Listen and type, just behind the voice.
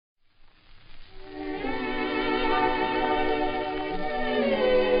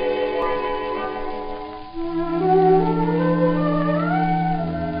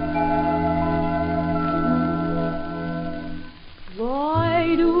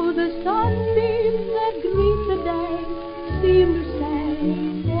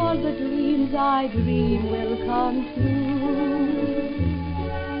dreams I dream will come true.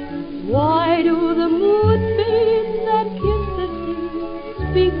 Why do the moonbeams that kiss the sea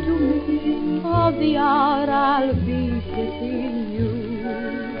speak to me of the hour I'll be kissing you?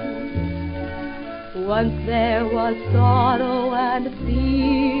 Once there was sorrow and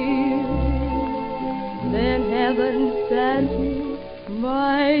fear, then heaven sent you,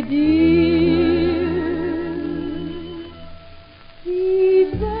 my dear.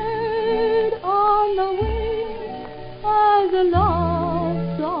 Each bird on the wing has a love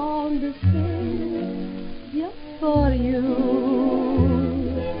song to sing just for you,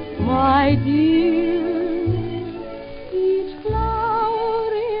 my dear. Each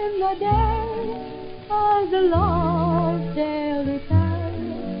flower in the day has a love tale to tell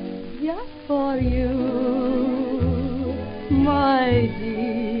just for you, my dear.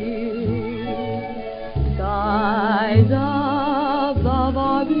 Skies above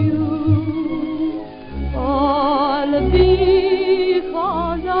are blue, all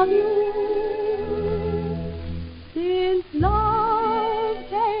because of you. Since love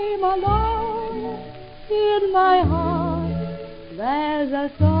came along in my heart, there's a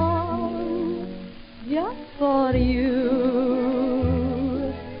song just for you,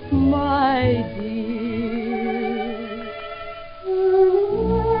 my dear.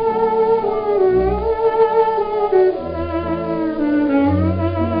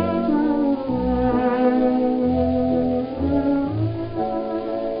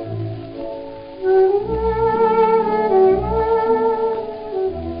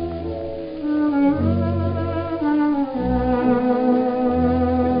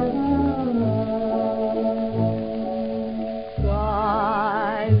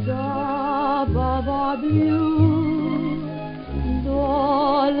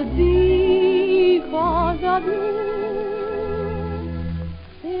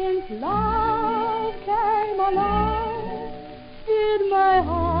 Love came along in my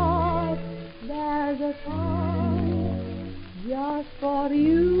heart, there's a song just for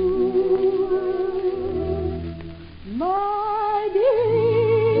you, my dear.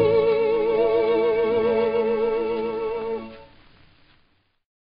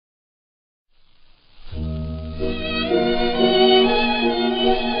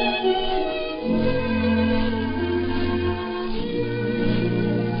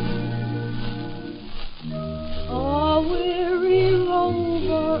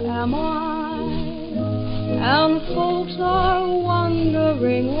 Am I, and folks are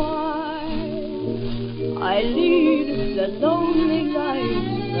wondering why I lead the lonely life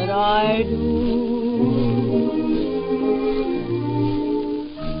that I do.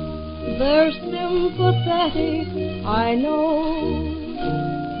 They're sympathetic, I know.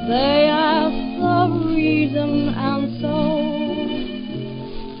 They ask the reason, and so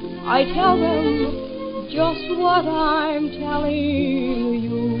I tell them just what I'm telling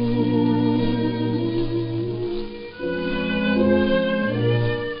you.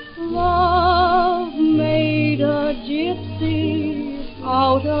 Love made a gypsy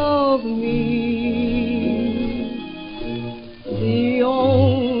out of me, the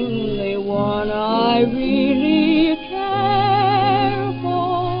only one I really care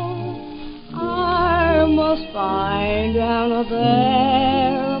for. I must find and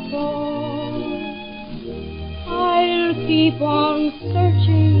therefore I'll keep on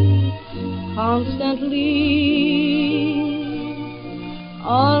searching constantly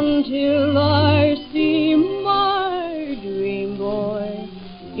until I see my dream boy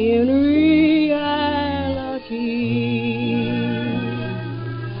in reality.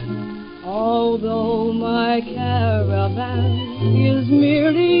 Although my caravan is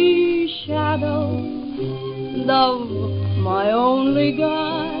merely shadow, love my only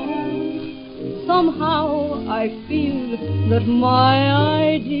guide, somehow I feel that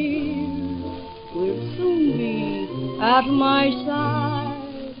my ideal will soon be at my side.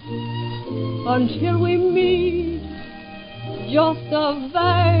 Until we meet, just a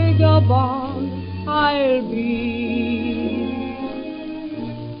vagabond I'll be.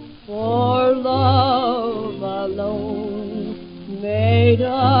 For love alone made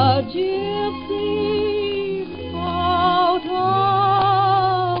a gypsy out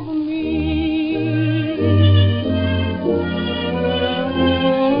of me.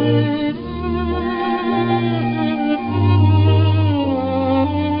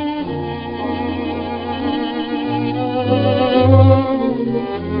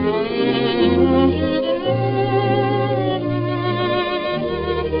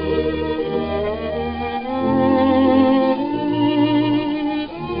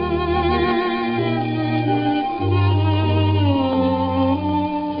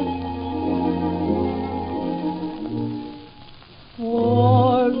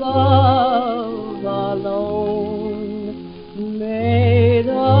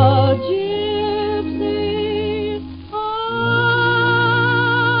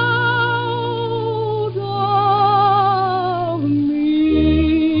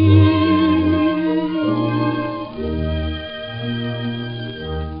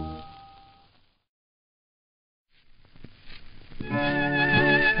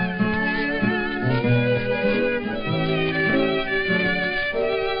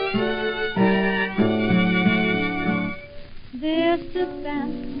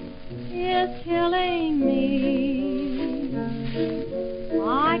 is killing me.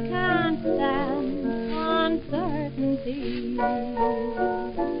 I can't stand uncertainty.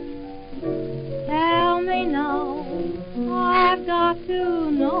 Tell me now, I've got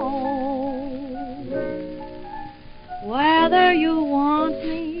to know whether you want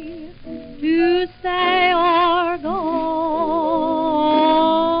me to stay or go.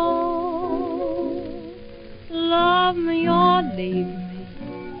 Love me or leave me,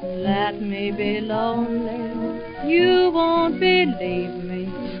 let me be lonely. You won't believe me,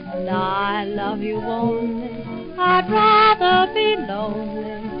 and I love you only. I'd rather be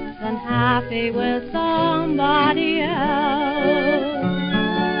lonely than happy with somebody else.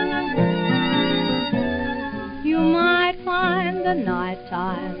 You might find the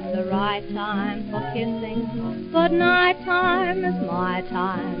nighttime the right time for kissing, but nighttime is my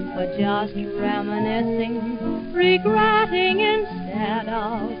time for just reminiscing, regretting instead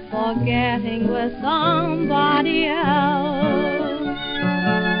of forgetting with somebody else.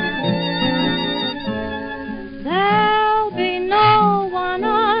 There'll be no one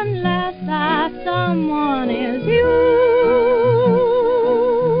unless that someone is you.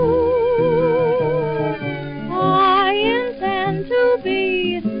 I intend to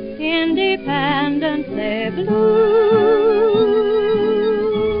be independently blue.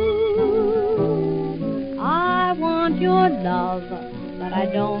 I want your love, but I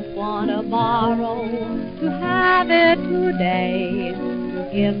don't want to borrow, to have it today, to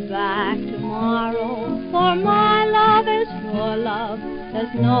give back tomorrow. For my love is your love,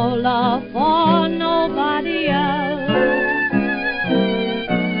 there's no love for nobody else.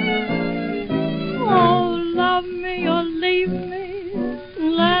 Oh, love me or leave me,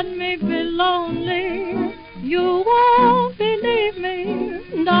 let me be lonely. You won't believe me,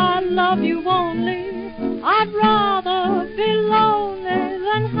 and I love you only. I'd rather be lonely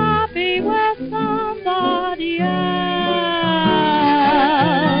than happy with somebody else.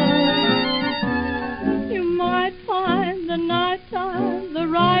 You might find the nighttime the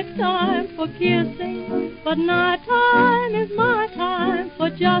right time for kissing, but nighttime is my time for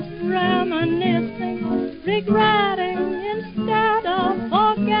just reminiscing, regretting instead of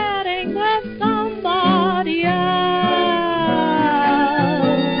forgetting with somebody else.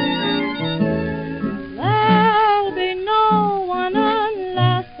 There'll be no one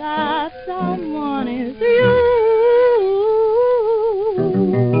unless that someone is you.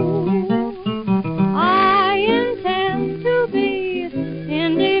 I intend to be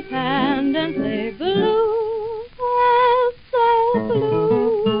independently blue, oh, so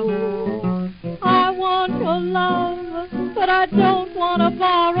blue. I want your love, but I don't want to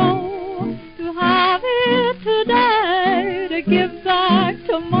borrow, to have it today, to give back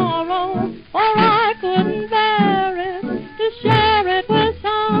tomorrow, or I couldn't bear it, to share it with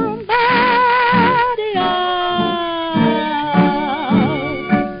somebody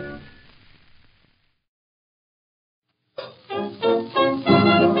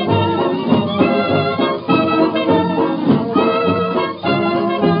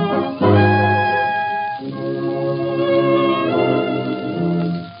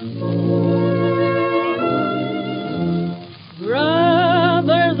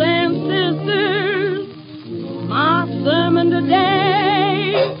Brothers and sisters, my sermon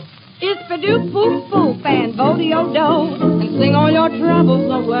today is fa-doop-boop-boop and bo-de-o-do, and sing all your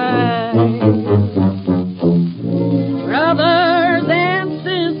troubles away. Brothers and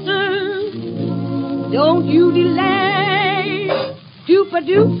sisters, don't you delay.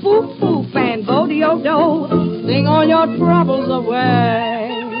 Doop-a-doop-boop-boop and bo-de-o-do, sing all your troubles away.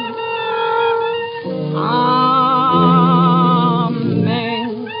 Amen.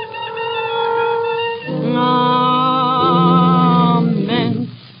 Amen.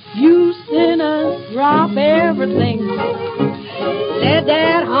 You sinners, drop everything. Let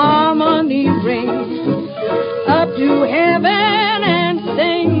that harmony ring up to heaven and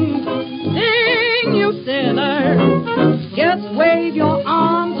sing. Sing, you sinners. Just wave your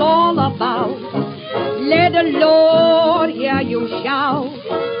arms all about. Let the Lord hear you shout.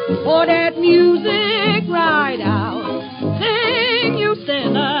 For that music right out. Sing, you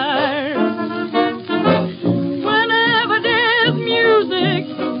sinners. Whenever there's music,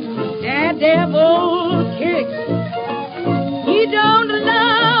 that devil kicks. He don't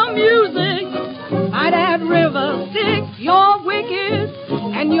allow music by that river Styx. You're wicked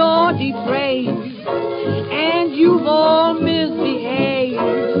and you're depraved, and you've all misbehaved.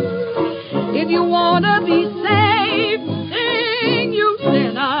 If you want to be saved, sing, you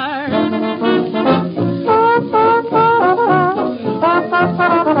sinners.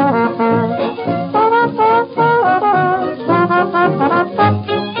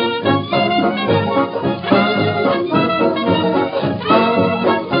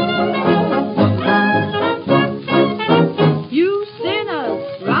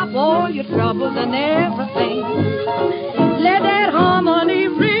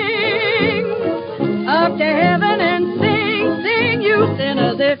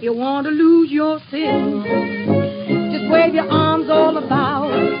 you want to lose your sense, just wave your arms all about.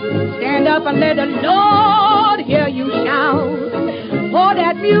 Stand up and let the Lord hear you shout. Pour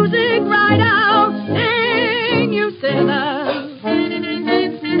that music right out. Sing, you sinners.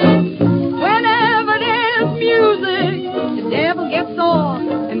 Whenever there's music, the devil gets sore,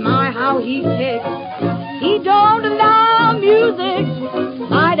 and my, how he kicks. He don't allow music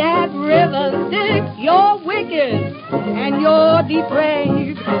by that river Styx. You're wicked and you're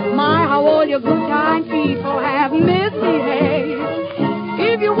depraved. My, how all your good kind people have